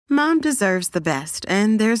Mom deserves the best,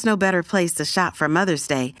 and there's no better place to shop for Mother's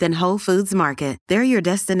Day than Whole Foods Market. They're your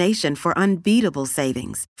destination for unbeatable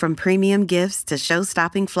savings, from premium gifts to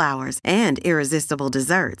show-stopping flowers and irresistible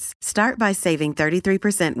desserts. Start by saving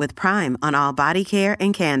 33% with Prime on all body care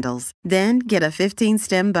and candles. Then get a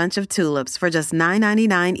 15-stem bunch of tulips for just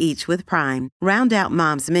 $9.99 each with Prime. Round out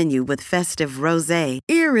Mom's menu with festive rosé,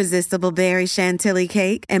 irresistible berry chantilly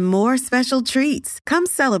cake, and more special treats. Come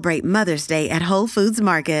celebrate Mother's Day at Whole Foods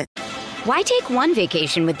Market. Why take one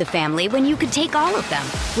vacation with the family when you could take all of them?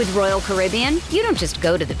 With Royal Caribbean, you don't just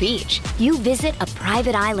go to the beach. You visit a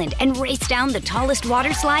private island and race down the tallest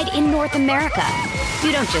water slide in North America.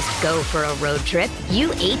 You don't just go for a road trip. You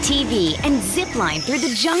ATV and zip line through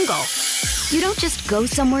the jungle. You don't just go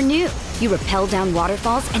somewhere new. You rappel down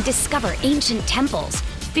waterfalls and discover ancient temples.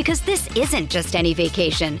 Because this isn't just any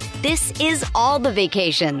vacation. This is all the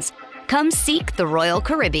vacations. Come seek the Royal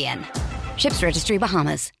Caribbean. Ships Registry,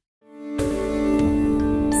 Bahamas.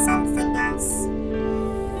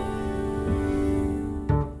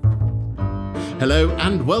 Hello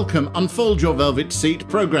and welcome. Unfold your velvet seat.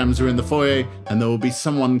 Programmes are in the foyer and there will be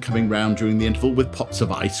someone coming round during the interval with pots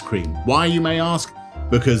of ice cream. Why, you may ask?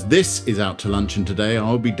 Because this is Out to Lunch, and today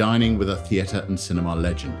I'll be dining with a theatre and cinema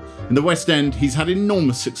legend. In the West End, he's had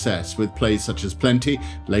enormous success with plays such as Plenty,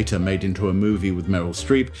 later made into a movie with Meryl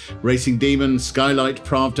Streep, Racing Demon, Skylight,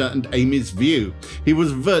 Pravda and Amy's View. He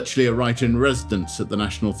was virtually a writer-in-residence at the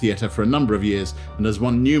National Theatre for a number of years and has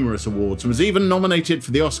won numerous awards and was even nominated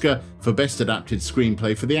for the Oscar for Best Adapted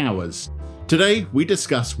Screenplay for The Hours. Today, we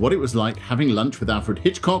discuss what it was like having lunch with Alfred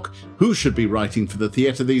Hitchcock, who should be writing for the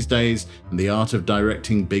theatre these days, and the art of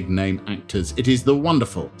directing big-name actors. It is the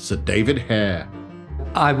wonderful Sir David Hare.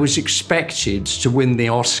 I was expected to win the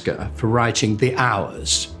Oscar for writing The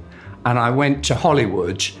Hours, and I went to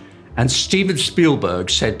Hollywood, and Steven Spielberg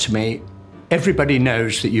said to me, "Everybody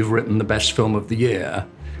knows that you've written the best film of the year."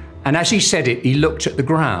 And as he said it, he looked at the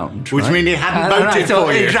ground. Which means he hadn't voted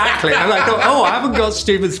for you. Exactly. And I thought, I haven't got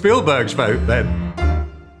Steven Spielberg's vote then.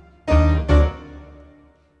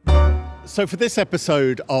 So for this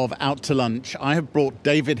episode of Out to Lunch, I have brought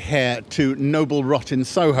David Hare to Noble Rot in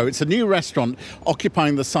Soho. It's a new restaurant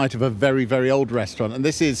occupying the site of a very, very old restaurant. And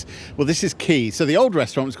this is key. So the old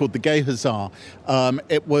restaurant was called the Gay Hussar.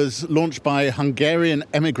 It was launched by a Hungarian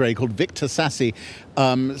emigre called Victor Sassi,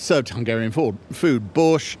 served Hungarian food,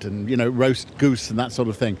 borscht and, roast goose and that sort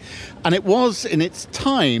of thing. And it was, in its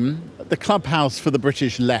time, the clubhouse for the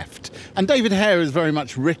British left. And David Hare has very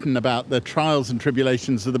much written about the trials and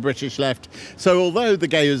tribulations of the British left. So although the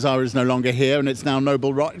Gay Hussar is no longer here and it's now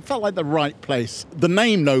Noble Rot, it felt like the right place. The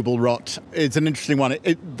name Noble Rot is an interesting one.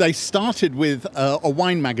 They started with a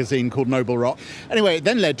wine magazine called Noble Rot. Anyway, it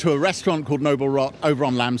then led to a restaurant called Noble Rot over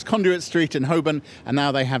on Lamb's Conduit Street in Holborn. And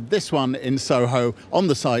now they have this one in Soho on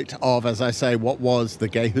the site of, as I say, what was the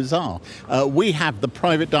Gay Hussar. We have the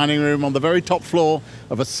private dining room on the very top floor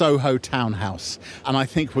of a Soho townhouse. And I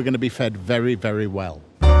think we're going to be fed very, very well.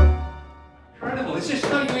 Incredible. Is this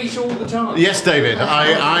how you eat all the time? Yes, David.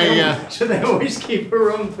 So they always keep a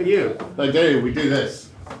room for you? They do. We do this.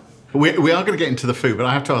 We are going to get into the food, but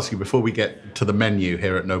I have to ask you before we get to the menu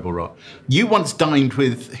here at Noble Rot. You once dined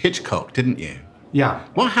with Hitchcock, didn't you? Yeah.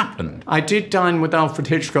 What happened? I did dine with Alfred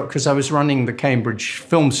Hitchcock because I was running the Cambridge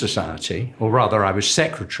Film Society, or rather I was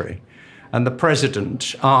secretary, and the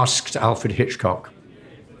president asked Alfred Hitchcock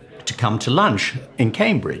to come to lunch in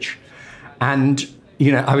Cambridge. And,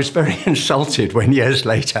 I was very insulted when years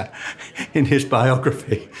later, in his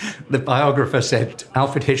biography, the biographer said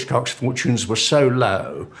Alfred Hitchcock's fortunes were so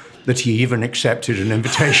low that he even accepted an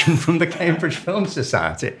invitation from the Cambridge Film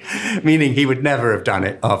Society, meaning he would never have done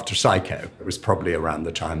it after Psycho. It was probably around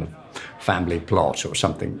the time of Family Plot or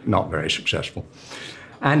something not very successful.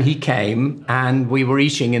 And he came, and we were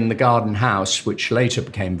eating in the Garden House, which later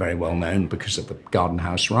became very well known because of the Garden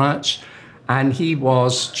House riots. And he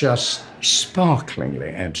was just sparklingly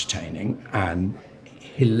entertaining and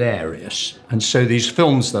hilarious. And so these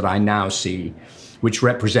films that I now see, which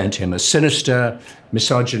represent him as sinister,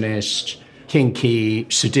 misogynist, kinky,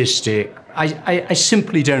 sadistic, I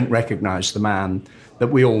simply don't recognize the man that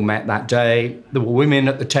we all met that day. There were women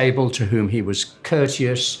at the table to whom he was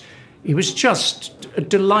courteous. He was just a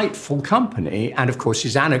delightful company. And of course,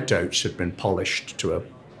 his anecdotes had been polished to a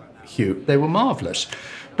hue. They were marvelous.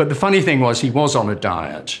 But the funny thing was, he was on a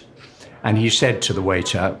diet. And he said to the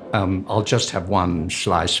waiter, I'll just have one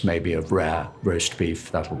slice maybe of rare roast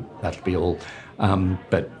beef. That'll be all.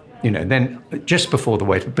 But, then just before the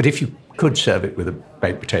waiter, but if you could serve it with a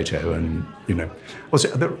baked potato and,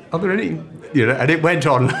 are there any, and it went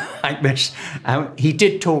on like this. He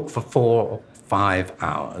did talk for 4 or 5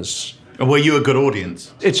 hours. And were you a good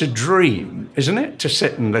audience? It's a dream, isn't it, to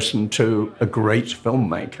sit and listen to a great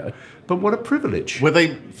filmmaker? But what a privilege. Were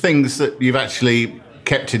they things that you've actually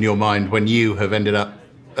kept in your mind when you have ended up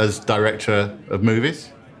as director of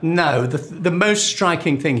movies? No, the most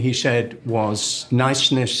striking thing he said was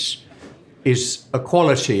niceness is a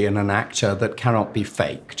quality in an actor that cannot be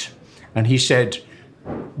faked. And he said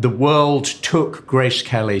the world took Grace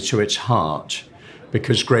Kelly to its heart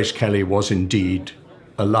because Grace Kelly was indeed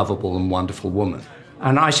a lovable and wonderful woman.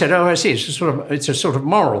 And I said, oh, I see, it's a sort of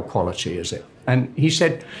moral quality, is it? And he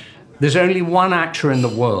said, there's only one actor in the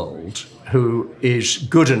world who is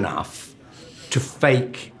good enough to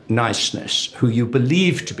fake niceness, who you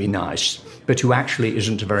believe to be nice, but who actually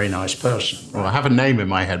isn't a very nice person. Well, I have a name in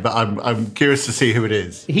my head, but I'm curious to see who it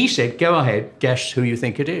is. He said, go ahead, guess who you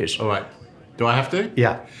think it is. All right. Do I have to?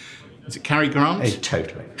 Yeah. Is it Cary Grant?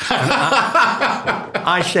 Totally.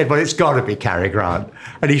 I said, well, it's got to be Cary Grant.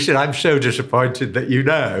 And he said, I'm so disappointed that you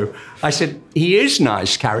know. I said, he is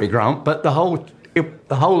nice, Cary Grant, but the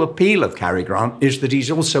whole appeal of Cary Grant is that he's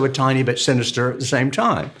also a tiny bit sinister at the same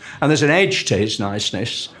time. And there's an edge to his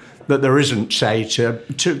niceness that there isn't, say,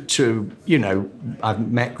 to you know,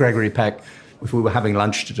 I've met Gregory Peck. If we were having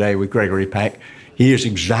lunch today with Gregory Peck, he is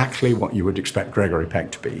exactly what you would expect Gregory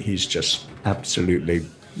Peck to be. He's just absolutely,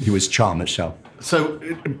 he was charm itself. So,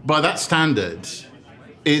 by that standard,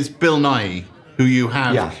 is Bill Nighy, who you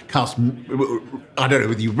have cast, I don't know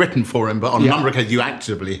whether you've written for him, but on a number of occasions you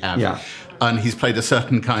actively have. Yeah. And he's played a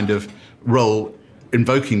certain kind of role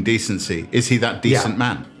invoking decency. Is he that decent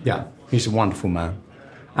man? Yeah, he's a wonderful man.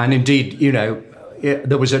 And indeed, you know,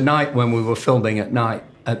 there was a night when we were filming at night,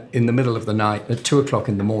 in the middle of the night, at 2:00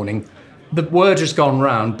 in the morning. The word has gone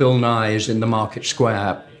round, Bill Nighy is in the Market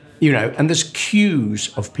Square, you know, and there's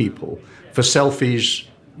queues of people for selfies,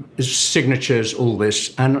 signatures, all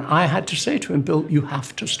this. And I had to say to him, Bill, you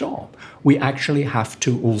have to stop. We actually have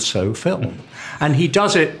to also film. And he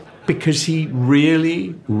does it because he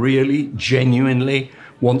really, really, genuinely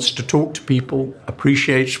wants to talk to people,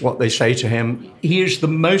 appreciates what they say to him. He is the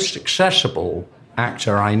most accessible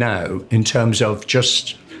actor I know in terms of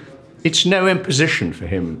just, it's no imposition for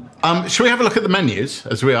him. Shall we have a look at the menus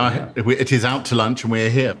as we are? Yeah. It is Out to Lunch and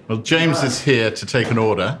we're here. Well, James is here to take an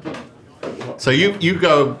order. So you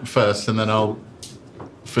go first and then I'll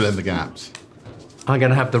fill in the gaps. I'm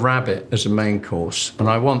going to have the rabbit as a main course and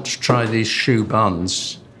I want to try these choux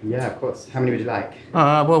buns. Yeah, of course. How many would you like?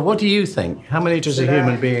 Well, what do you think? How many does a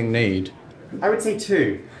human being need? I would say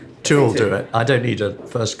two. Two will do it. I don't need a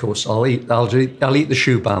first course. I'll eat the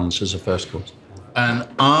choux buns as a first course. And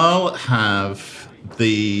I'll have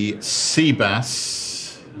the sea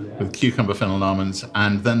bass with cucumber, fennel and almonds,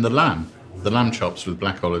 and then the lamb chops with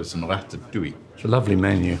black olives and ratatouille. It's a lovely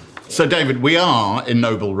menu. So, David, we are in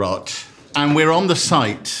Noble Rot, and we're on the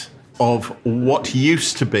site of what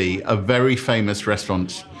used to be a very famous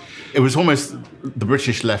restaurant. It was almost the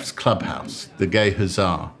British left's clubhouse, the Gay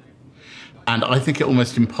Hussar. And I think it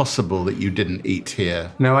almost impossible that you didn't eat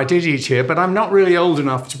here. No, I did eat here, but I'm not really old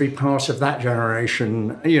enough to be part of that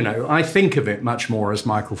generation. You know, I think of it much more as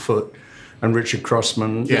Michael Foot and Richard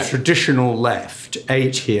Crossman. Yeah. The traditional left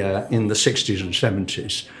ate here in the 60s and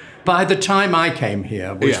 70s. By the time I came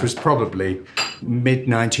here, which was probably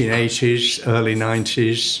mid-1980s, early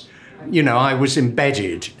 90s, you know, I was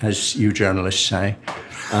embedded, as you journalists say,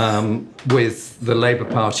 with the Labour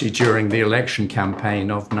Party during the election campaign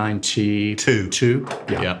of 92.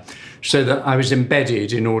 Yeah. So that I was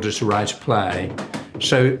embedded in order to write a play.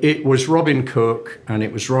 So it was Robin Cook, and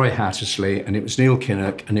it was Roy Hattersley, and it was Neil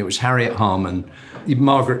Kinnock, and it was Harriet Harman,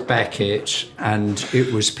 Margaret Beckett, and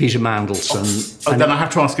it was Peter Mandelson. And then I have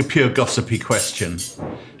to ask a pure gossipy question.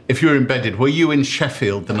 If you were embedded, were you in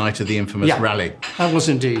Sheffield the night of the infamous rally? I was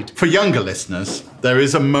indeed. For younger listeners, there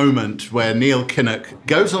is a moment where Neil Kinnock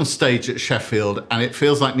goes on stage at Sheffield and it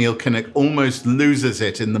feels like Neil Kinnock almost loses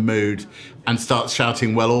it in the mood and starts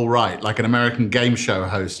shouting, well, all right, like an American game show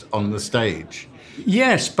host on the stage.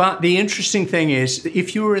 Yes, but the interesting thing is,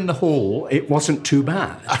 if you were in the hall, it wasn't too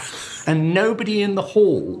bad. And nobody in the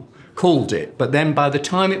hall called it. But then by the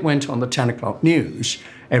time it went on the 10 o'clock news,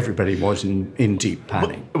 everybody was in deep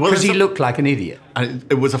panic. Because he looked like an idiot. And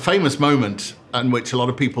it was a famous moment in which a lot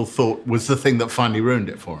of people thought was the thing that finally ruined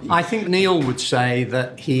it for him. I think Neil would say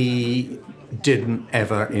that he didn't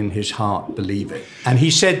ever in his heart believe it. And he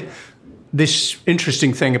said this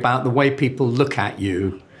interesting thing about the way people look at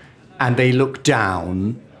you and they look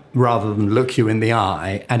down rather than look you in the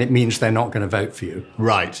eye, and it means they're not going to vote for you.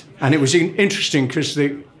 Right. And it was interesting because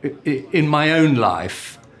in my own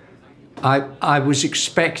life, I was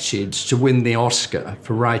expected to win the Oscar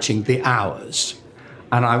for writing The Hours.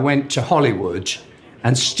 And I went to Hollywood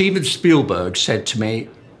And Steven Spielberg said to me,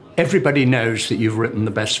 everybody knows that you've written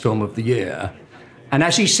the best film of the year. And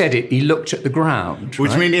as he said it, he looked at the ground.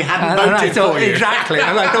 Which means he hadn't and voted I thought, for you. Exactly.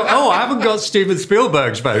 And I thought, I haven't got Steven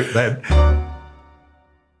Spielberg's vote then.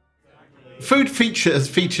 Food has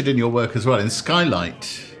featured in your work as well, in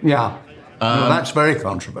Skylight. Yeah. Well, that's very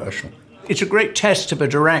controversial. It's a great test of a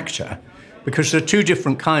director because there are two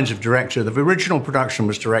different kinds of director. The original production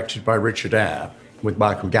was directed by Richard Eyre with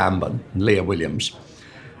Michael Gambon and Leah Williams.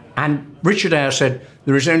 And Richard Eyre said,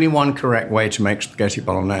 there is only one correct way to make spaghetti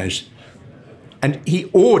bolognese. And he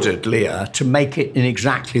ordered Leah to make it in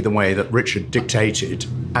exactly the way that Richard dictated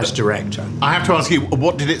as director. I have to ask you,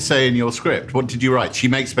 what did it say in your script? What did you write? She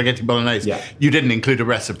makes spaghetti bolognese. Yeah. You didn't include a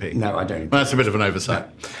recipe? No, I don't. Well, that's a bit of an oversight.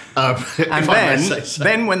 No. And So.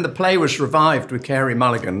 then when the play was revived with Carey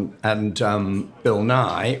Mulligan and Bill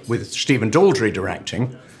Nye, with Stephen Daldry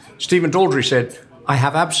directing, Stephen Daldry said, I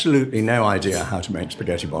have absolutely no idea how to make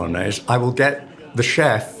spaghetti bolognese. I will get the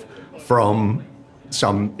chef from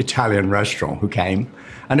some Italian restaurant who came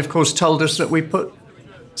and, of course, told us that we put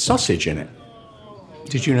sausage in it.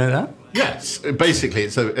 Did you know that? Yes. Basically,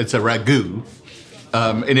 it's a ragu.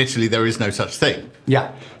 In Italy, there is no such thing.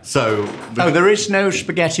 Yeah. So... there is no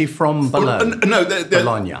spaghetti from Bologna. No,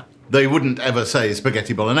 Bologna. They wouldn't ever say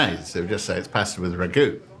spaghetti bolognese. They would just say it's pasta with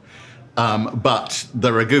ragu. But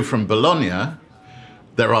the ragu from Bologna...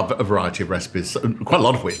 There are a variety of recipes, quite a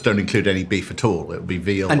lot of which don't include any beef at all. It would be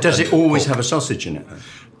veal. And does it always pork. have a sausage in it?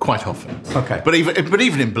 Quite often. Okay. But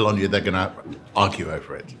even in Bologna, they're going to argue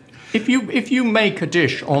over it. If you make a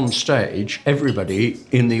dish on stage, everybody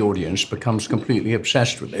in the audience becomes completely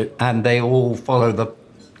obsessed with it, and they all follow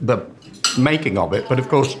the making of it. But of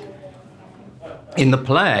course, in the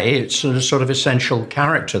play, it's a sort of essential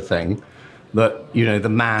character thing that the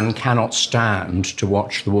man cannot stand to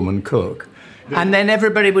watch the woman cook. And then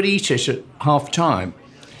everybody would eat it at half-time.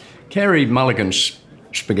 Carey Mulligan's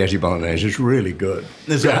spaghetti bolognese is really good.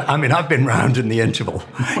 I mean, I've been round in the interval,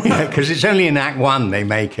 because it's only in Act 1 they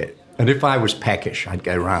make it. And if I was peckish, I'd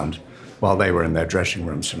go round while they were in their dressing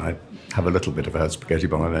rooms and I'd have a little bit of her spaghetti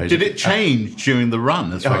bolognese. Did it change during the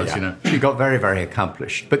run, as far as you know? She got very, very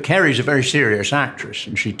accomplished. But Carey's a very serious actress,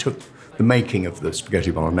 and she took the making of the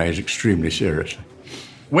spaghetti bolognese extremely seriously.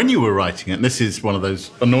 When you were writing it, and this is one of those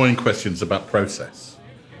annoying questions about process,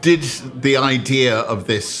 did the idea of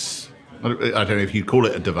this, I don't know if you'd call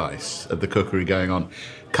it a device, of the cookery going on,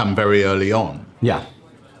 come very early on? Yeah.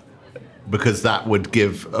 Because that would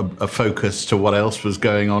give a focus to what else was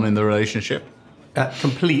going on in the relationship?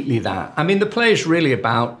 Completely that. I mean, the play is really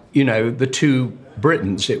about, the two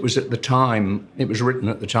Britons. It was written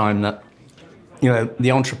at the time that, the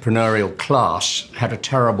entrepreneurial class had a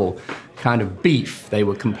terrible kind of beef. They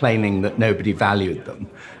were complaining that nobody valued them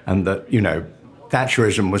and that,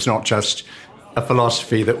 Thatcherism was not just a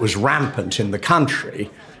philosophy that was rampant in the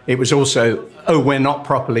country. It was also, we're not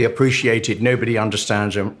properly appreciated. Nobody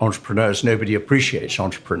understands entrepreneurs. Nobody appreciates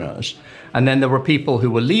entrepreneurs. And then there were people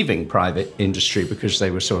who were leaving private industry because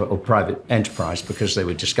they were or private enterprise because they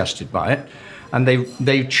were disgusted by it. And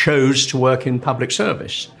they chose to work in public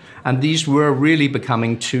service. And these were really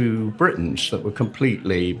becoming two Britons that were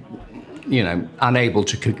completely, unable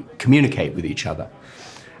to communicate with each other.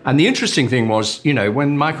 And the interesting thing was,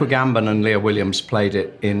 when Michael Gambon and Leah Williams played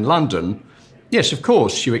it in London, yes, of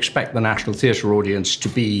course, you expect the National Theatre audience to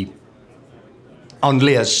be on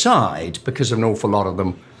Leah's side because an awful lot of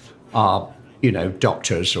them are,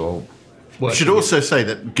 doctors or... You should also say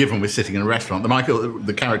that, given we're sitting in a restaurant,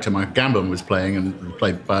 the character Michael Gambon was playing and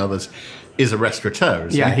played by others is a restaurateur,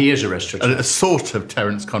 isn't he? He is a restaurateur. A sort of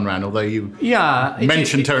Terence Conran, although you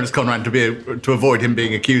mentioned Terence Conran to avoid him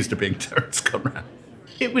being accused of being Terence Conran.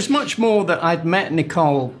 It was much more that I'd met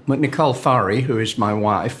Nicole Furry, who is my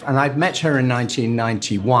wife, and I'd met her in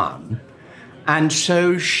 1991. And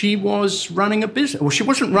so she was running a business. Well, she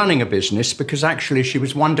wasn't running a business because actually she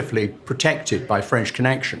was wonderfully protected by French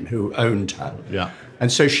Connection, who owned her. Yeah.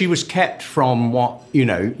 And so she was kept from what,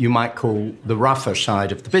 you might call the rougher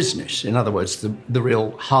side of the business. In other words, the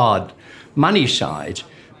real hard money side.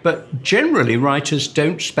 But generally, writers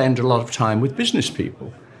don't spend a lot of time with business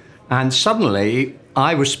people. And suddenly,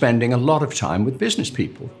 I was spending a lot of time with business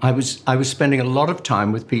people. I was spending a lot of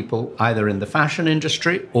time with people either in the fashion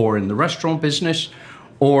industry or in the restaurant business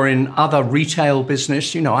or in other retail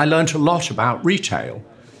business. I learned a lot about retail.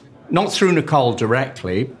 Not through Nicole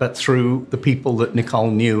directly, but through the people that Nicole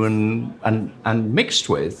knew and mixed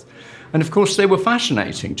with. And of course, they were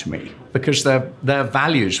fascinating to me because their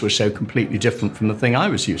values were so completely different from the thing I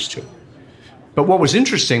was used to. But what was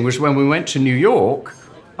interesting was when we went to New York,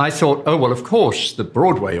 I thought, oh, well, of course, the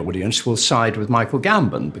Broadway audience will side with Michael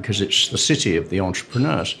Gambon because it's the city of the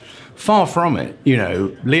entrepreneurs. Far from it.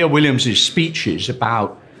 Leah Williams' speeches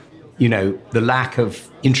about, the lack of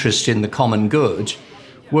interest in the common good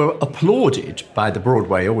were applauded by the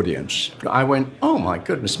Broadway audience. I went, oh, my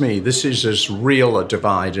goodness me, this is as real a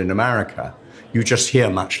divide in America. You just hear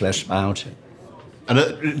much less about it.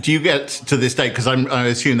 And do you get to this day, because I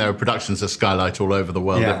assume there are productions of Skylight all over the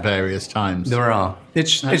world at various times. There are.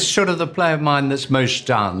 It's sort of the play of mine that's most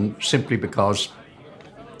done, simply because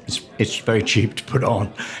it's very cheap to put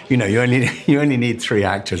on. You only need 3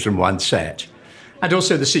 actors and 1 set. And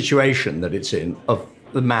also the situation that it's in, of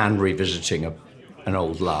the man revisiting an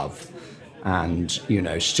old love and,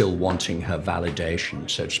 still wanting her validation,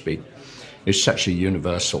 so to speak, is such a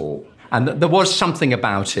universal... And there was something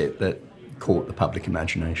about it that caught the public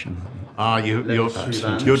imagination. Your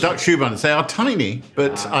duck shoe buns. They are tiny,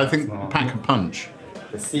 but I think pack a punch.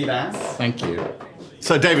 The sea bass. Thank you.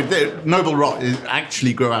 So, David, Noble Rot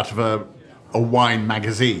actually grew out of a wine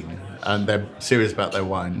magazine, and they're serious about their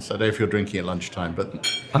wine. So I don't know if you're drinking at lunchtime, but...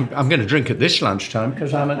 I'm going to drink at this lunchtime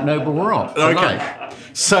because I'm at Noble Rot. Okay. Lunch.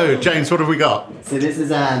 So, James, what have we got? So this is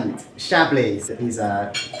Chablis. He's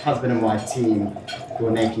a husband and wife team who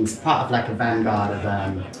are making part of like a vanguard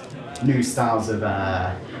of new styles of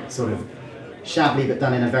sort of Chablis, but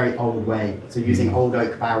done in a very old way. So using old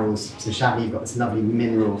oak barrels. So Chablis, you've got this lovely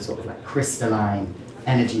mineral, sort of like crystalline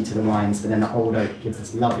energy to the wines, but then the old oak gives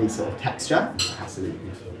this lovely sort of texture. Absolutely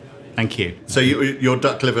beautiful. Thank you. So your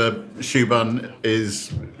duck liver shoe bun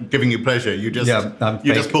is giving you pleasure. You just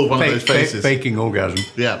just pulled one of those faces. Faking orgasm.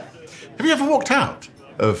 Yeah. Have you ever walked out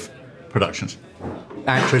of productions?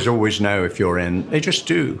 Actors always know if you're in. They just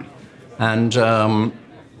do. And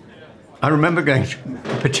I remember going to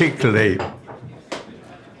a particularly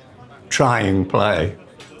trying play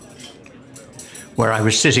where I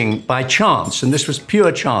was sitting by chance, and this was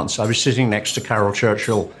pure chance. I was sitting next to Carol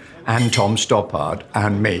Churchill and Tom Stoppard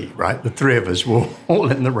and me, right? The 3 of us were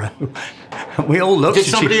all in the row. And we all looked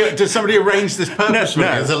Did somebody arrange this purposefully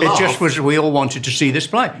as a laugh? It just was, we all wanted to see this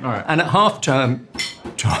play. Right. And at half-term,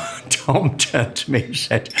 Tom turned to me and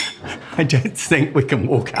said, I don't think we can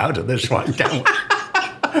walk out of this one, can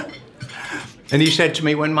we? And he said to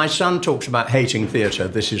me, when my son talks about hating theatre,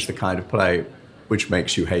 this is the kind of play which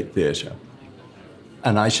makes you hate theatre.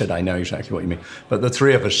 And I said, I know exactly what you mean. But the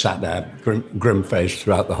 3 of us sat there, grim-faced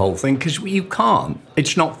throughout the whole thing, because you can't.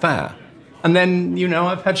 It's not fair. And then,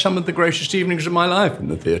 I've had some of the greatest evenings of my life in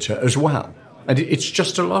the theatre as well. And it's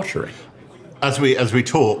just a lottery. As we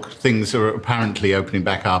talk, things are apparently opening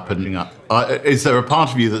back up and up. Is there a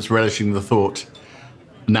part of you that's relishing the thought,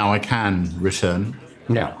 now I can return?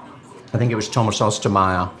 Yeah. I think it was Thomas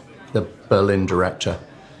Ostermeyer, the Berlin director,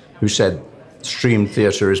 who said, streamed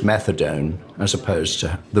theatre is methadone as opposed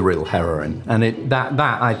to the real heroin. And that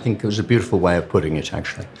I think was a beautiful way of putting it,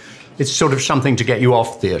 actually. It's sort of something to get you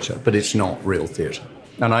off theatre, but it's not real theatre.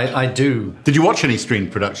 And I do... Did you watch any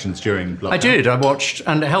streamed productions during lockdown? I did. I watched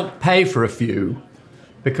and helped pay for a few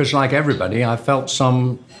because, like everybody, I felt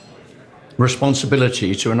some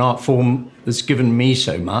responsibility to an art form that's given me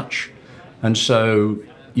so much. And so,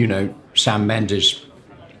 Sam Mendes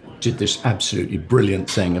did this absolutely brilliant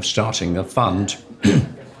thing of starting a fund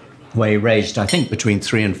where he raised, I think, between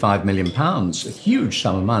 £3 and £5 million, a huge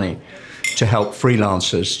sum of money to help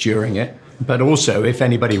freelancers during it. But also, if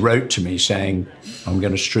anybody wrote to me saying, I'm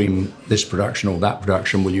going to stream this production or that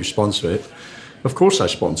production, will you sponsor it? Of course I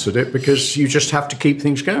sponsored it, because you just have to keep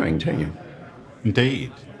things going, don't you?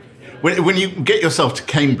 Indeed. When you get yourself to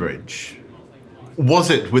Cambridge,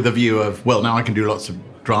 was it with a view of, well, now I can do lots of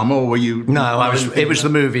drama, or were you... No, it was the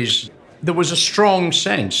movies. There was a strong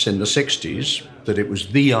sense in the 60s that it was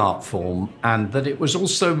the art form and that it was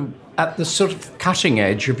also at the sort of cutting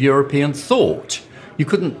edge of European thought. You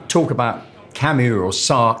couldn't talk about Camus or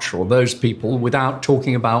Sartre or those people without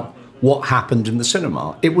talking about what happened in the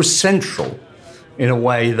cinema. It was central in a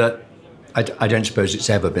way that I don't suppose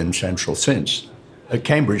it's ever been central since. At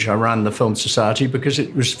Cambridge, I ran the Film Society because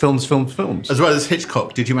it was films. As well as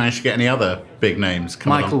Hitchcock, did you manage to get any other big names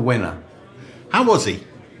coming Michael on? Winner. How was he?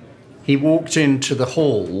 He walked into the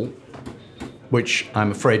hall, which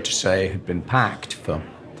I'm afraid to say had been packed for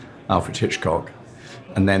Alfred Hitchcock.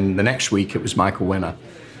 And then the next week, it was Michael Winner.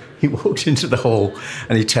 He walked into the hall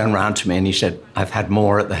and he turned around to me and he said, I've had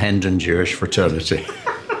more at the Hendon Jewish Fraternity.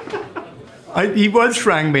 He once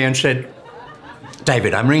rang me and said,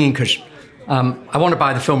 David, I'm ringing because I want to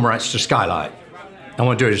buy the film rights to Skylight. I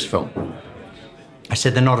want to do it as a film. I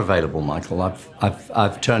said, they're not available, Michael.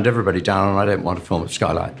 I've turned everybody down and I don't want to film at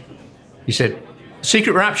Skylight. He said,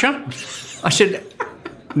 Secret Rapture? I said,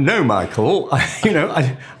 No, Michael,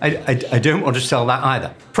 I don't want to sell that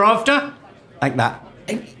either. Pravda? Like that.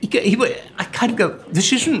 I kind of go,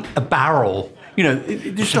 this isn't a barrel.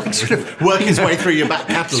 Just like sort of... Work his way through your back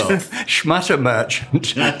catalogue. Schmutter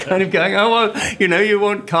merchant, kind of going, oh, well, you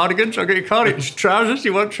want cardigans, I'll get you cardigans. Trousers,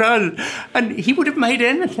 you want trousers. And he would have made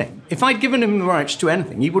anything. If I'd given him the rights to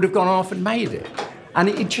anything, he would have gone off and made it. And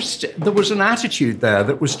there was an attitude there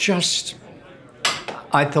that was just,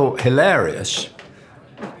 I thought, hilarious.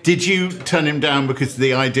 Did you turn him down because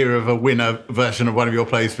the idea of a winner version of one of your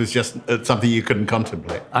plays was just something you couldn't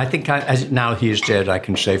contemplate? I think as now he is dead, I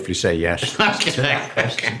can safely say yes.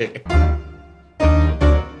 Okay.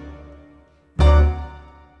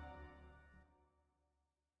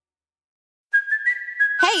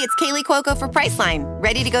 Hey, it's Kaylee Cuoco for Priceline.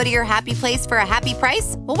 Ready to go to your happy place for a happy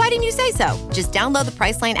price? Well, why didn't you say so? Just download the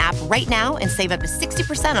Priceline app right now and save up to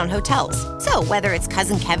 60% on hotels. So whether it's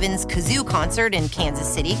Cousin Kevin's Kazoo Concert in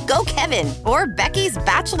Kansas City, go Kevin, or Becky's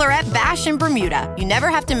Bachelorette Bash in Bermuda, you never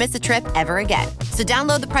have to miss a trip ever again. So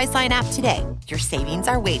download the Priceline app today. Your savings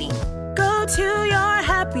are waiting. Go to your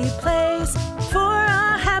happy place for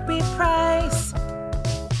a happy price.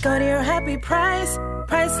 Go to your happy price,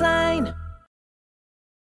 Priceline.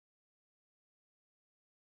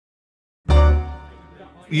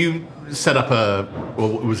 You set up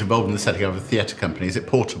was involved in the setting up of a theatre company. Is it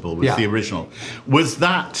Portable? Was the original? Was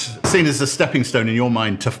that seen as a stepping stone in your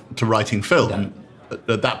mind to writing film? No.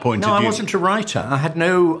 At that point? No, I wasn't a writer. I had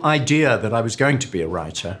no idea that I was going to be a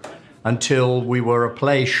writer until we were a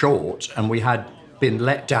play short and we had been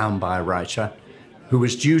let down by a writer who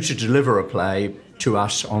was due to deliver a play to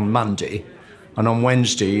us on Monday. And on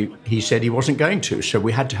Wednesday, he said he wasn't going to, so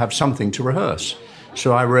we had to have something to rehearse.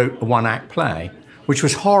 So I wrote a one-act play, which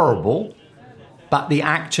was horrible, but the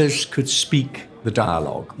actors could speak the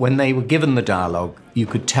dialogue. When they were given the dialogue, you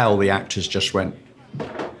could tell the actors just went,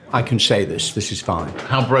 I can say this is fine.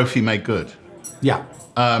 How Brophy Made Good. Yeah.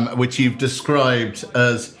 Which you've described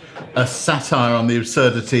as a satire on the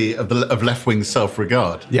absurdity of left-wing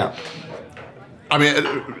self-regard. Yeah. I mean,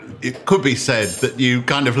 it could be said that you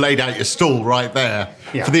kind of laid out your stall right there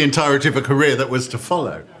for the entirety of a career that was to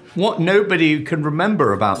follow. What nobody can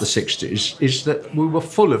remember about the 60s is that we were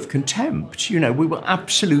full of contempt. We were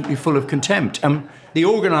absolutely full of contempt. The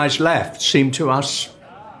organised left seemed to us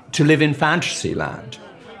to live in fantasy land.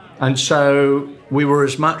 And so we were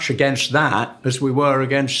as much against that as we were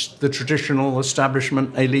against the traditional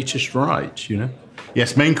establishment elitist right,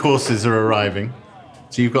 Yes, main courses are arriving.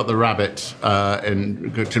 So you've got the rabbit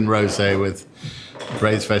cooked in rosé with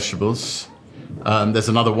braised vegetables. There's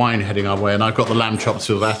another wine heading our way, and I've got the lamb chops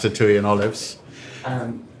with ratatouille and olives.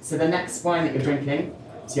 So the next wine that you're drinking,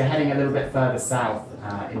 so you're heading a little bit further south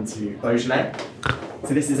into Beaujolais.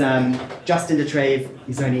 So this is Justin de Trèves.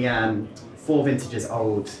 He's only 4 vintages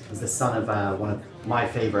old. He's the son of one of my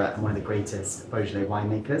favourite and one of the greatest Beaujolais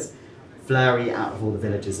winemakers. Fleury, out of all the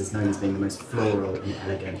villages, is known as being the most floral and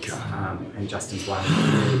elegant. And Justin's wine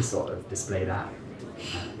really sort of display that.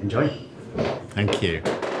 Enjoy. Thank you.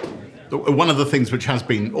 One of the things which has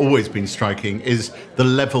always been striking is the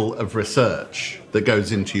level of research that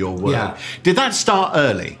goes into your work. Yeah. Did that start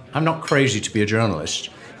early? I'm not crazy to be a journalist,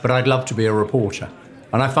 but I'd love to be a reporter.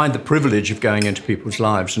 And I find the privilege of going into people's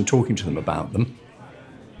lives and talking to them about them,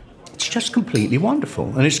 it's just completely wonderful.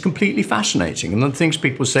 And it's completely fascinating. And the things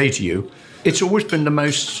people say to you, it's always been the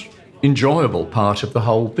most enjoyable part of the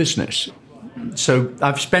whole business. So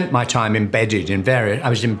I've spent my time I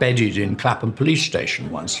was embedded in Clapham Police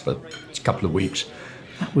Station once for a couple of weeks.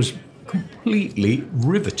 That was completely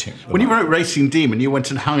riveting. When you wrote Racing Demon, you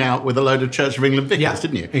went and hung out with a load of Church of England vicars,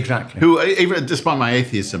 didn't you? Exactly. Who, even despite my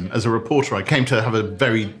atheism, as a reporter, I came to have a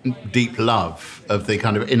very deep love of the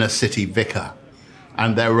kind of inner city vicar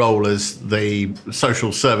and their role as the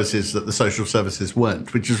social services that the social services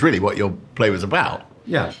weren't, which is really what your play was about.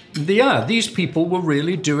 Yeah, these people were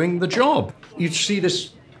really doing the job. You'd see this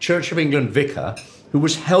Church of England vicar who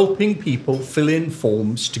was helping people fill in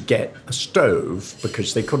forms to get a stove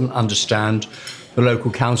because they couldn't understand the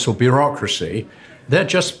local council bureaucracy. They're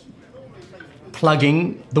just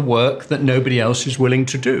plugging the work that nobody else is willing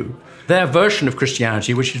to do. Their version of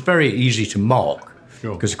Christianity, which is very easy to mock,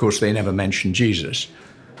 because, of course, they never mentioned Jesus,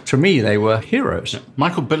 to me, they were heroes.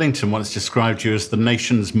 Michael Billington once described you as the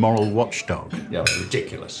nation's moral watchdog. Yeah,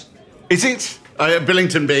 ridiculous. Is it?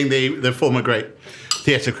 Billington being the former great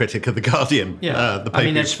theatre critic of The Guardian. Yeah, the paper. I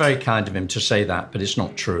mean, it's very kind of him to say that, but it's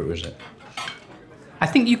not true, is it? I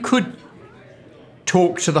think you could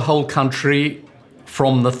talk to the whole country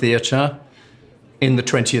from the theatre in the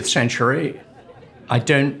 20th century. I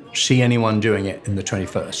don't see anyone doing it in the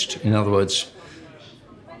 21st. In other words,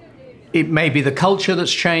 it may be the culture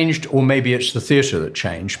that's changed, or maybe it's the theatre that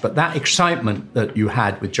changed, but that excitement that you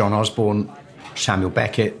had with John Osborne, Samuel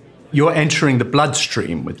Beckett, you're entering the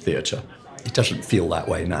bloodstream with theatre. It doesn't feel that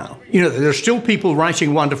way now. You know, there are still people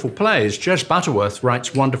writing wonderful plays. Jess Butterworth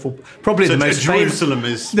writes wonderful... Probably So the most Jerusalem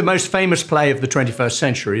is... The most famous play of the 21st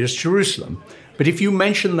century is Jerusalem. But if you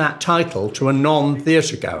mention that title to a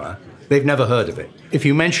non-theatre goer, they've never heard of it. If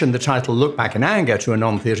you mention the title Look Back in Anger to a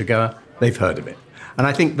non-theatre goer, they've heard of it. And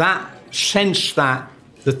I think that sense that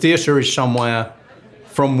the theatre is somewhere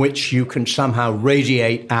from which you can somehow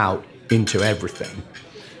radiate out into everything,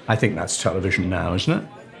 I think that's television now, isn't it?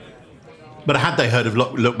 But had they heard of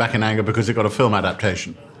Look Back in Anger because it got a film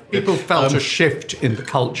adaptation? People felt a shift in the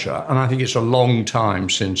culture, and I think it's a long time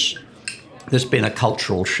since there's been a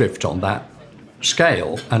cultural shift on that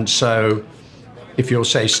scale. And so if you're,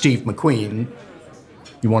 say, Steve McQueen,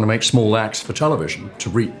 you want to make small acts for television to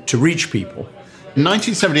reach people. In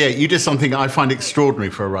 1978, you did something I find extraordinary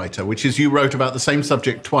for a writer, which is you wrote about the same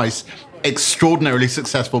subject twice, extraordinarily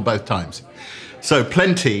successful both times. So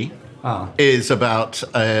Plenty is about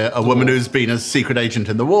a woman who's been a secret agent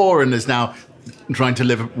in the war and is now trying to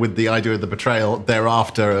live with the idea of the betrayal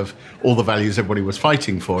thereafter of all the values everybody was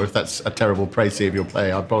fighting for. If that's a terrible précis of your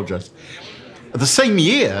play, I apologise. The same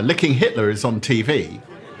year, Licking Hitler is on TV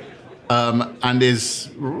and is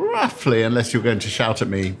roughly, unless you're going to shout at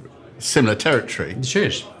me, similar territory. It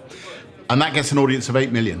is. And that gets an audience of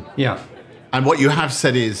 8 million. Yeah. And what you have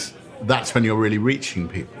said is that's when you're really reaching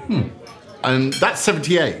people. And that's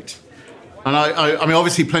 78. And I mean,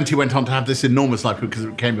 obviously, Plenty went on to have this enormous life because it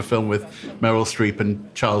became a film with Meryl Streep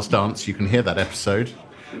and Charles Dance. You can hear that episode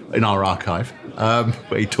in our archive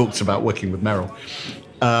where he talks about working with Meryl.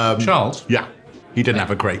 Charles? Yeah. He didn't have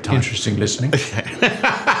a great time. Interesting listening.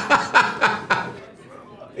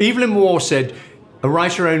 Evelyn Waugh said, a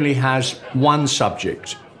writer only has one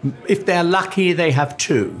subject. If they're lucky, they have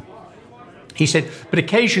two. He said, but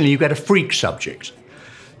occasionally you get a freak subject.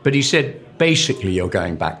 But he said, basically, you're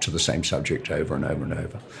going back to the same subject over and over and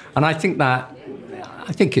over. And I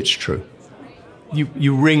think it's true.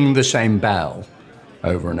 You ring the same bell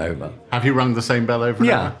over and over. Have you rung the same bell over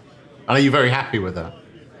and over? Yeah. And are you very happy with that?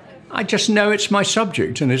 I just know it's my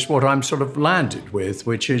subject, and it's what I'm sort of landed with,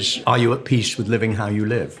 which is, are you at peace with living how you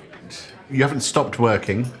live? You haven't stopped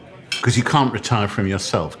working because you can't retire from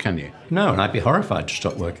yourself, can you? No, and I'd be horrified to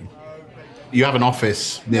stop working. You have an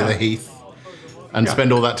office near the Heath and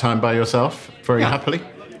spend all that time by yourself very happily?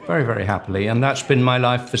 Very, very happily. And that's been my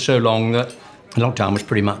life for so long that lockdown was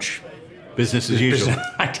pretty much... Business as usual.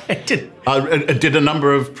 Did a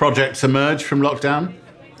number of projects emerge from lockdown?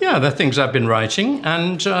 Yeah, they're things I've been writing.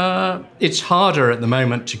 And it's harder at the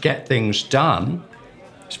moment to get things done.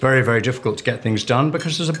 It's very, very difficult to get things done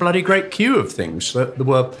because there's a bloody great queue of things that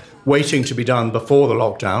were waiting to be done before the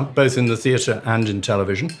lockdown, both in the theatre and in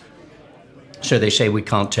television. So they say we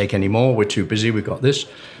can't take any more, we're too busy, we've got this.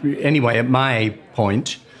 Anyway, at my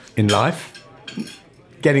point in life,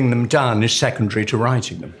 getting them done is secondary to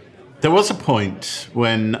writing them. There was a point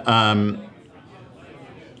when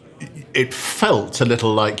it felt a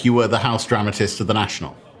little like you were the house dramatist of the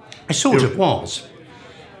National. I sort of was.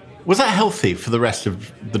 Was that healthy for the rest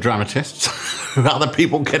of the dramatists? Other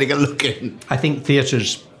people getting a look in? I think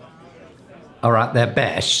theatres are at their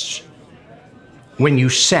best when you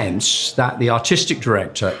sense that the artistic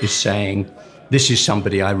director is saying, this is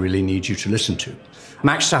somebody I really need you to listen to.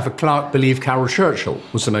 Max Stafford Clark believed Carol Churchill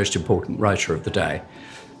was the most important writer of the day.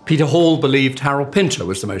 Peter Hall believed Harold Pinter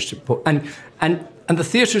was the most important. And the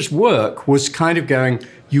theatre's work was kind of going,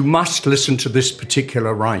 you must listen to this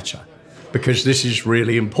particular writer because this is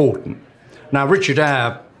really important. Now, Richard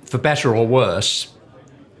Eyre, for better or worse,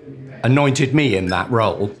 anointed me in that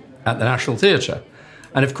role at the National Theatre.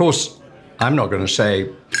 And of course, I'm not going to say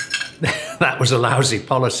that was a lousy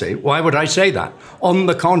policy. Why would I say that? On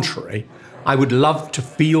the contrary, I would love to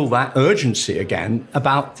feel that urgency again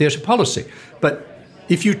about theatre policy. But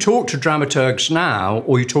if you talk to dramaturgs now,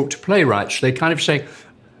 or you talk to playwrights, they kind of say,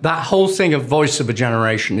 that whole thing of voice of a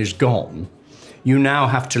generation is gone. You now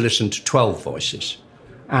have to listen to 12 voices.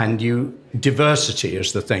 And diversity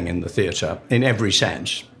is the thing in the theatre, in every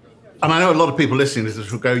sense. And I know a lot of people listening to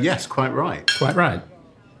this will go, yes, quite right. Quite right.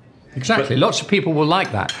 Exactly. Lots of people will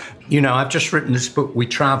like that. You know, I've just written this book, We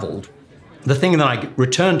Travelled. The thing that I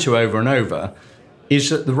return to over and over is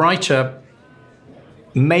that the writer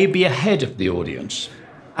may be ahead of the audience.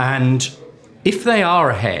 And if they are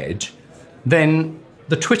ahead, then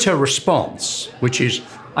the Twitter response, which is,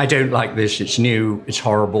 I don't like this, it's new, it's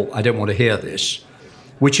horrible, I don't want to hear this,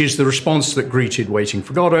 which is the response that greeted Waiting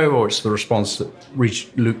for Godot, or it's the response that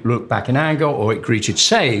Look Back in Anger, or it greeted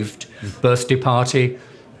Saved, Birthday Party.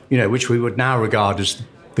 which we would now regard as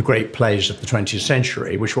the great plays of the 20th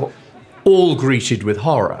century, which were all greeted with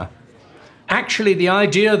horror. Actually, the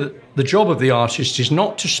idea that the job of the artist is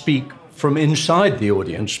not to speak from inside the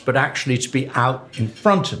audience, but actually to be out in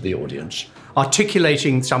front of the audience,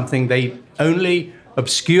 articulating something they only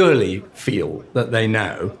obscurely feel that they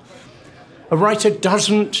know. A writer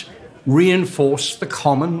doesn't reinforce the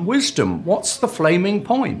common wisdom. What's the flaming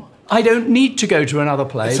point? I don't need to go to another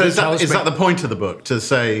play. So is that the point of the book, to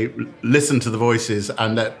say, listen to the voices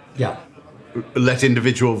and let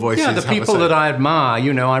individual voices have a say? Yeah, the people that I admire,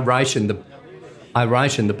 I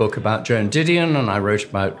write in the book about Joan Didion, and I wrote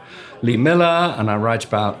about Lee Miller, and I write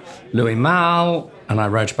about Louis Malle, and I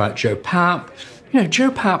wrote about Joe Papp.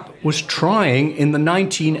 Joe Papp was trying in the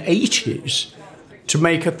 1980s to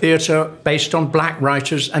make a theatre based on black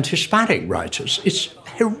writers and Hispanic writers. It's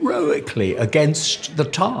heroically against the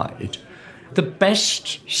tide. The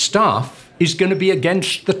best stuff is going to be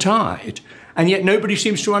against the tide. And yet nobody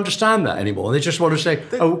seems to understand that anymore. They just want to say,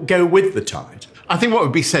 go with the tide. I think what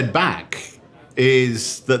would be said back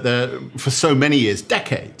is that for so many years,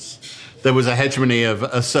 decades, there was a hegemony of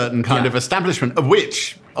a certain kind of establishment, of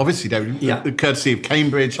which, obviously, the courtesy of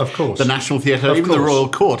Cambridge, of course, the National Theatre, even the Royal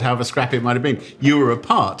Court, however scrappy it might have been, you were a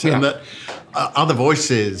part. And that other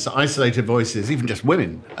voices, isolated voices, even just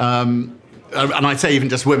women, and I say even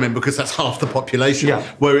just women because that's half the population,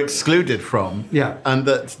 were excluded from. And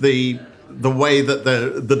that the way that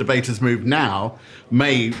the debate has moved now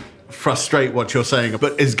may frustrate what you're saying,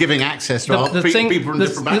 but is giving access to people from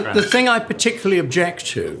different backgrounds. The thing I particularly object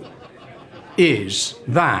to is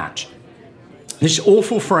that this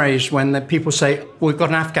awful phrase when people say, we've got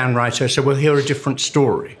an Afghan writer, so we'll hear a different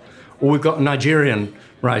story. Or we've got a Nigerian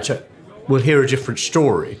writer, we'll hear a different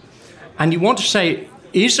story. And you want to say,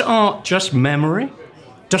 is art just memory?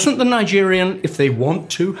 Doesn't the Nigerian, if they want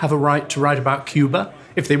to, have a right to write about Cuba?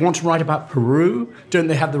 If they want to write about Peru, don't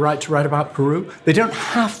they have the right to write about Peru? They don't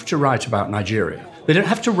have to write about Nigeria. They don't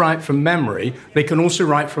have to write from memory. They can also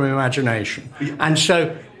write from imagination. And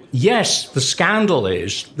so, yes, the scandal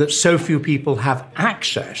is that so few people have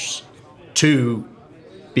access to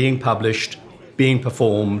being published, being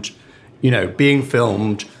performed, being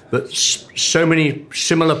filmed, that so many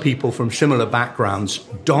similar people from similar backgrounds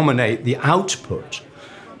dominate the output.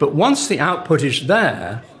 But once the output is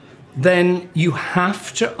there, then you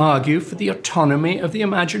have to argue for the autonomy of the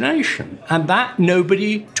imagination. And that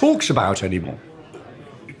nobody talks about anymore.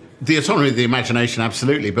 The autonomy of the imagination,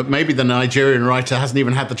 absolutely. But maybe the Nigerian writer hasn't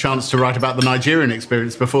even had the chance to write about the Nigerian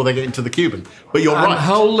experience before they get into the Cuban. But you're right. I'm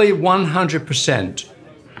wholly 100%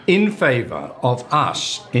 in favour of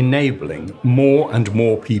us enabling more and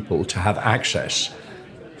more people to have access.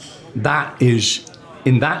 That is,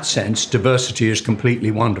 in that sense, diversity is completely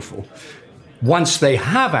wonderful. Once they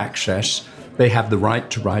have access, they have the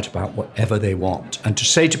right to write about whatever they want. And to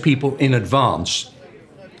say to people in advance,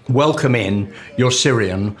 welcome in, you're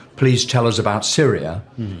Syrian, please tell us about Syria,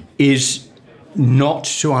 is not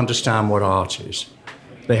to understand what art is.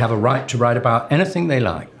 They have a right to write about anything they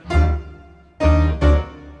like.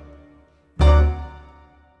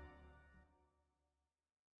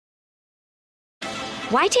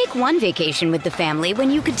 Why take one vacation with the family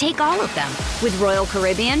when you could take all of them? With Royal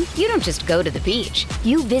Caribbean, you don't just go to the beach.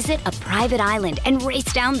 You visit a private island and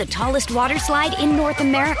race down the tallest water slide in North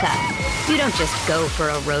America. You don't just go for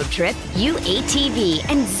a road trip. You ATV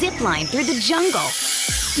and zip line through the jungle.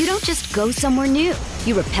 You don't just go somewhere new.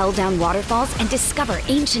 You rappel down waterfalls and discover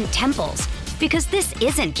ancient temples. Because this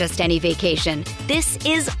isn't just any vacation. This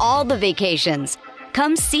is all the vacations.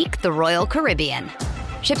 Come seek the Royal Caribbean.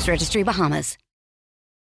 Ships Registry, Bahamas.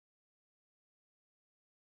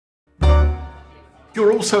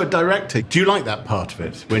 You're also a director. Do you like that part of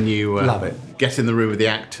it, when you love it. Get in the room with the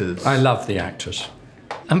actors? I love the actors.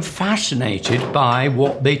 I'm fascinated by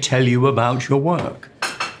what they tell you about your work.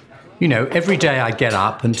 Every day I get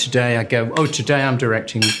up and today I go, today I'm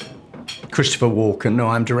directing Christopher Walken, or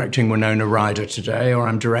I'm directing Winona Ryder today, or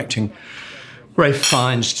I'm directing Ralph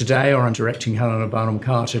Fiennes today, or I'm directing Helena Bonham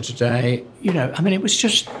Carter today. It was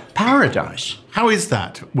just paradise. How is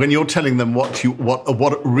that when you're telling them what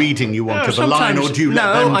reading you want of a line, or do you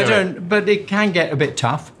let them do it? No, I don't. But it can get a bit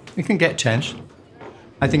tough. It can get tense.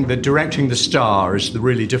 I think that directing the star is the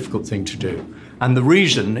really difficult thing to do. And the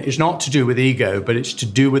reason is not to do with ego, but it's to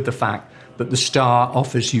do with the fact that the star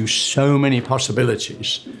offers you so many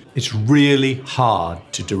possibilities. It's really hard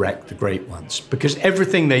to direct the great ones because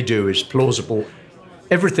everything they do is plausible.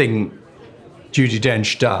 Everything Judi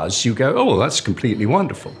Dench does, you go, that's completely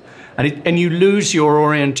wonderful. And you lose your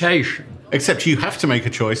orientation. Except you have to make a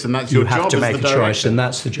choice, and that's your job. You have to as make the a director. choice, and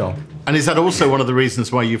that's the job. And is that also one of the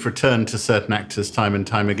reasons why you've returned to certain actors time and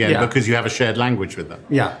time again? Yeah. Because you have a shared language with them?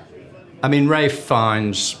 Yeah. I mean, Rafe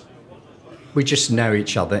finds we just know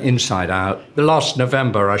each other inside out. The last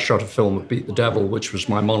November, I shot a film of Beat the Devil, which was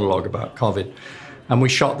my monologue about COVID. And we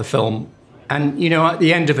shot the film. And, you know, at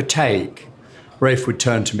the end of a take, Rafe would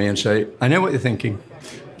turn to me and say, I know what you're thinking.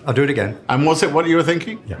 I'll do it again. And was it what you were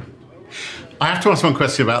thinking? Yeah. I have to ask one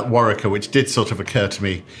question about Warwicker, which did sort of occur to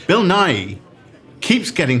me. Bill Nighy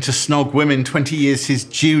keeps getting to snog women 20 years his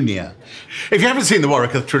junior. If you haven't seen the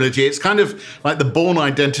Warwicker trilogy, it's kind of like the Bourne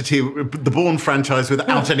identity, the Bourne franchise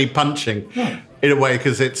without any punching, in a way,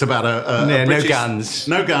 because it's about a British, no guns.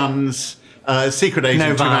 No guns. Secret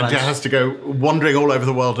agent who has to go wandering all over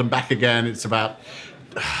the world and back again. It's about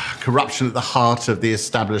corruption at the heart of the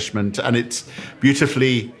establishment, and it's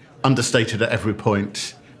beautifully understated at every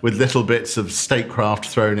point, with little bits of statecraft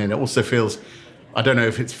thrown in. It also feels, I don't know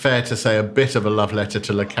if it's fair to say, a bit of a love letter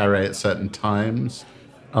to Le Carré at certain times.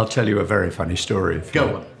 I'll tell you a very funny story.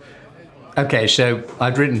 Go on. Okay, so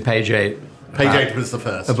I'd written Page 8. Page 8 was the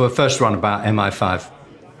first. The first one about MI5.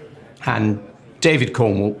 And David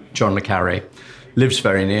Cornwall, John Le Carré, lives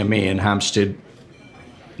very near me in Hampstead.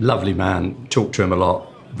 Lovely man, talk to him a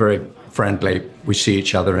lot, very friendly. We see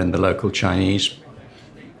each other in the local Chinese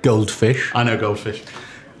Goldfish. I know Goldfish.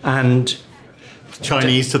 And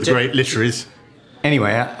Chinese to the great literaries.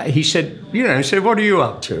 Anyway, he said, so what are you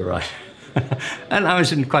up to, right? And I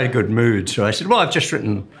was in quite a good mood, so I said, well, I've just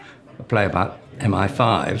written a play about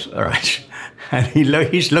MI5s, all right? And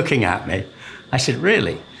he's looking at me. I said,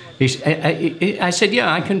 really? I said,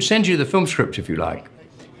 yeah, I can send you the film script if you like.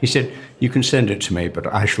 He said, you can send it to me,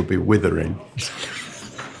 but I shall be withering.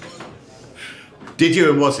 Did you,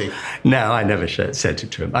 and was he? No, I never sent it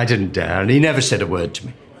to him. I didn't dare, and he never said a word to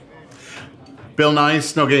me. Bill Nighy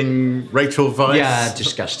snogging Rachel Weisz? Yeah,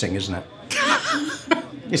 disgusting, isn't it?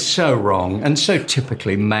 It's so wrong and so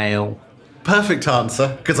typically male. Perfect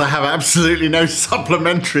answer, because I have absolutely no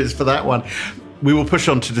supplementaries for that one. We will push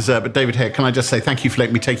on to dessert, but David Hare, can I just say thank you for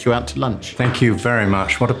letting me take you out to lunch? Thank you very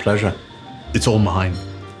much. What a pleasure. It's all mine.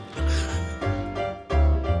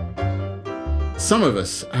 Some of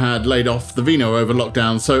us had laid off the vino over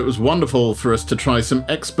lockdown, so it was wonderful for us to try some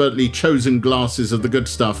expertly chosen glasses of the good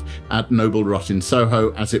stuff at Noble Rot in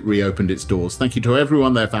Soho as it reopened its doors. Thank you to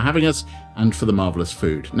everyone there for having us and for the marvellous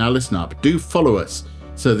food. Now listen up, do follow us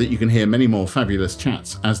so that you can hear many more fabulous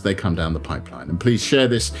chats as they come down the pipeline. And please share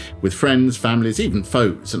this with friends, families, even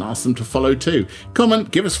foes, and ask them to follow too.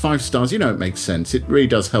 Comment, give us 5 stars. You know it makes sense. It really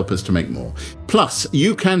does help us to make more. Plus,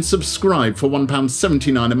 you can subscribe for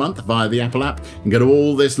 £1.79 a month via the Apple app and get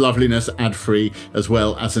all this loveliness ad-free, as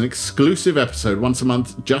well as an exclusive episode once a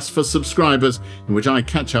month just for subscribers, in which I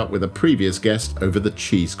catch up with a previous guest over the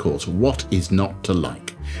cheese course. What is not to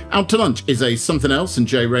like? Out to Lunch is a Something Else and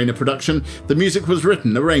Jay Rayner production. The music was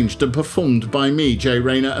written, arranged and performed by me, Jay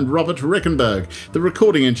Rayner, and Robert Rickenberg. The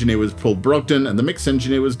recording engineer was Paul Brogden and the mix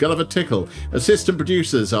engineer was Gulliver Tickle. Assistant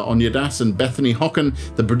producers are Anya Das and Bethany Hocken.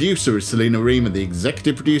 The producer is Selena Ream and the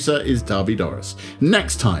executive producer is Darby Doris.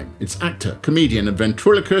 Next time, it's actor, comedian and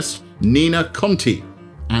ventriloquist Nina Conti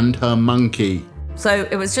and her monkey. So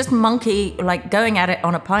it was just monkey, like, going at it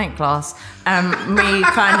on a pint glass, and me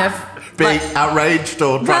kind of... Being outraged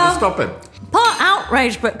or trying to stop him? Part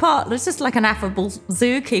outraged, but part, it's just like an affable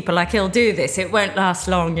zookeeper, like, he'll do this, it won't last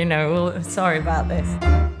long, sorry about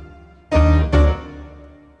this.